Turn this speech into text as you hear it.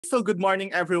So good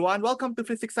morning, everyone. Welcome to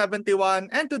Physics 71.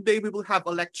 And today we will have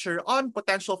a lecture on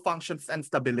potential functions and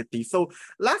stability. So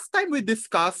last time we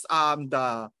discussed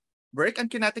the work and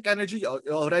kinetic energy.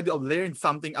 You already learned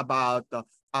something about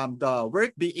the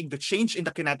work being the change in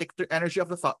the kinetic energy of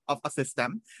a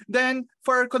system. Then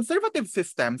for conservative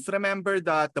systems, remember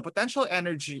that the potential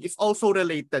energy is also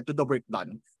related to the work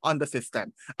done on the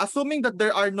system. Assuming that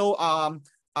there are no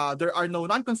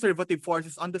non-conservative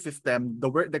forces on the system,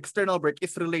 the external work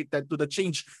is related to the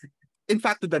change, in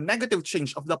fact, to the negative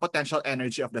change of the potential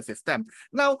energy of the system.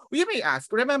 Now, we may ask,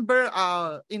 remember,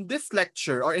 in this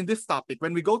lecture or in this topic,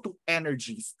 when we go to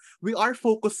energies, we are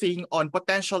focusing on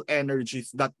potential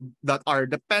energies that are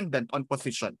dependent on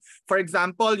position. For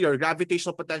example, your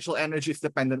gravitational potential energy is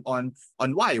dependent on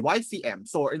ycm.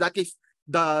 So in that case,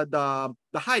 the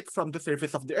height from the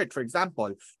surface of the earth, for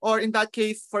example. Or in that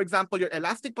case, for example, your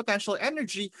elastic potential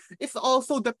energy is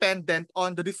also dependent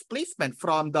on the displacement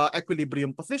from the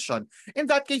equilibrium position. In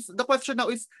that case, the question now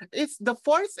is the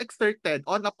force exerted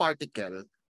on a particle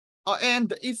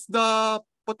and is the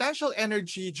potential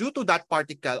energy due to that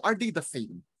particle, are they the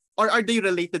same? Or are they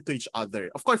related to each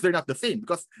other? Of course, they're not the same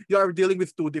because you are dealing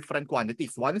with two different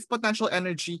quantities. One is potential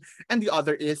energy and the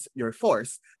other is your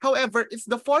force. However, is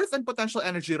the force and potential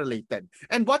energy related?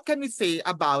 And what can we say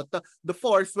about the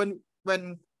force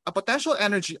when a potential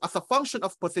energy as a function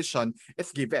of position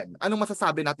is given? Anong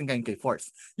masasabi natin ngayon kay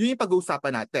force? Yun yung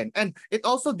pag-uusapan natin. And it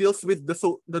also deals with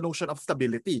the notion of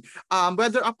stability.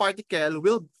 Whether a particle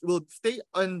will stay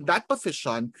on that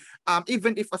position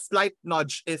even if a slight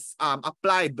nudge is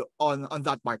applied on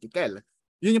that particle.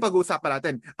 Yun yung pag-uusapan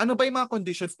natin. Ano ba yung mga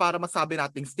conditions para masabi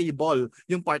nating stable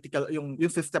yung particle, yung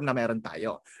system na meron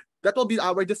tayo? That will be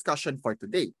our discussion for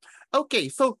today.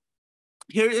 Okay, so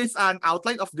here is an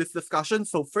outline of this discussion.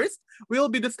 So first, we will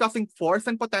be discussing force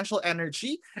and potential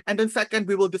energy. And then second,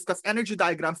 we will discuss energy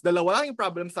diagrams. Dalawa lang yung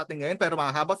problems natin ngayon, pero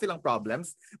mahaba silang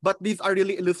problems. But these are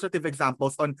really illustrative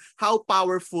examples on how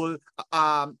powerful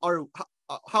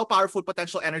how powerful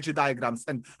potential energy diagrams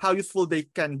and how useful they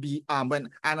can be when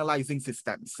analyzing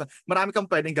systems. Marami kang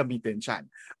pwedeng gamitin dyan.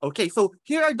 Okay, so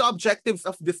here are the objectives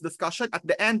of this discussion. At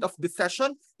the end of this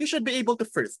session, you should be able to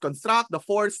first construct the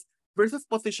force versus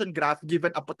position graph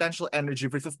given a potential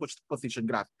energy versus position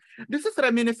graph. This is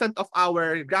reminiscent of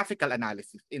our graphical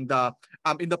analysis in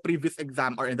the previous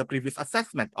exam or in the previous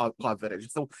assessment of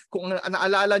coverage. So kung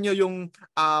naalala nyo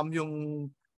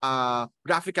yung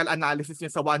graphical analysis niyo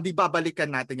sa 1D,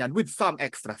 babalikan natin yan with some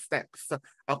extra steps.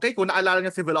 Okay, kung naalala niyo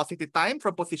si velocity time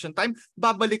from position time,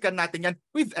 babalikan natin yan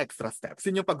with extra steps.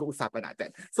 Yun yung pag-uusapan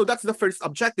natin. So that's the first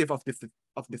objective of this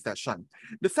session.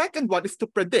 The second one is to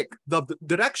predict the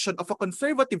direction of a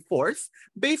conservative force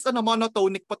based on a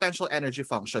monotonic potential energy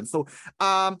function. So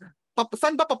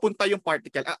saan ba papunta yung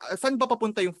particle? Saan ba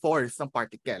papunta yung force ng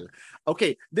particle?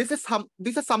 Okay, this has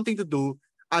something to do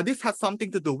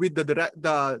with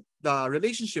the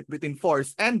relationship between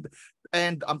force and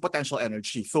potential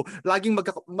energy. So laging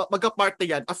magkaparte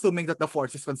yan assuming that the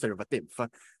force is conservative.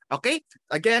 Okay?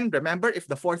 Again, remember, if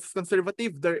the force is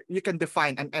conservative, you can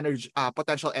define an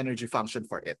potential energy function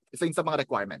for it. Isa yun sa mga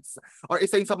requirements. Or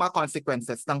isa yun sa mga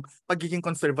consequences ng pagiging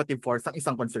conservative force ng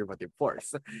isang conservative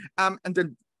force. And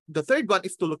then the third one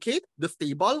is to locate the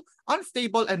stable,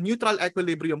 unstable, and neutral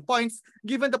equilibrium points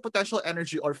given the potential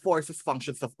energy or forces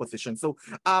functions of position. So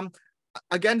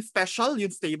again, special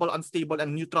yung stable, unstable,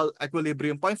 and neutral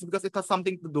equilibrium points because it has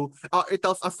something to do, it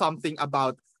tells us something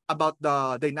about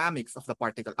the dynamics of the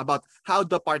particle, about how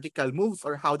the particle moves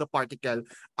or how the particle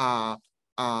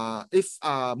is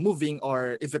moving,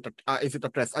 or is it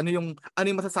at rest? Ano yung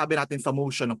masasabi natin sa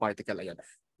motion ng particle na yan?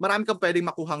 Marami kang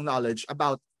pwedeng makuhang knowledge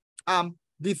about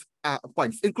these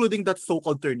points, including that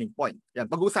so-called turning point. Yan,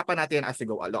 pag-uusapan natin as we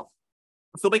go along.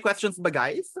 So may questions ba,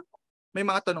 guys? May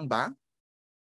mga tanong ba?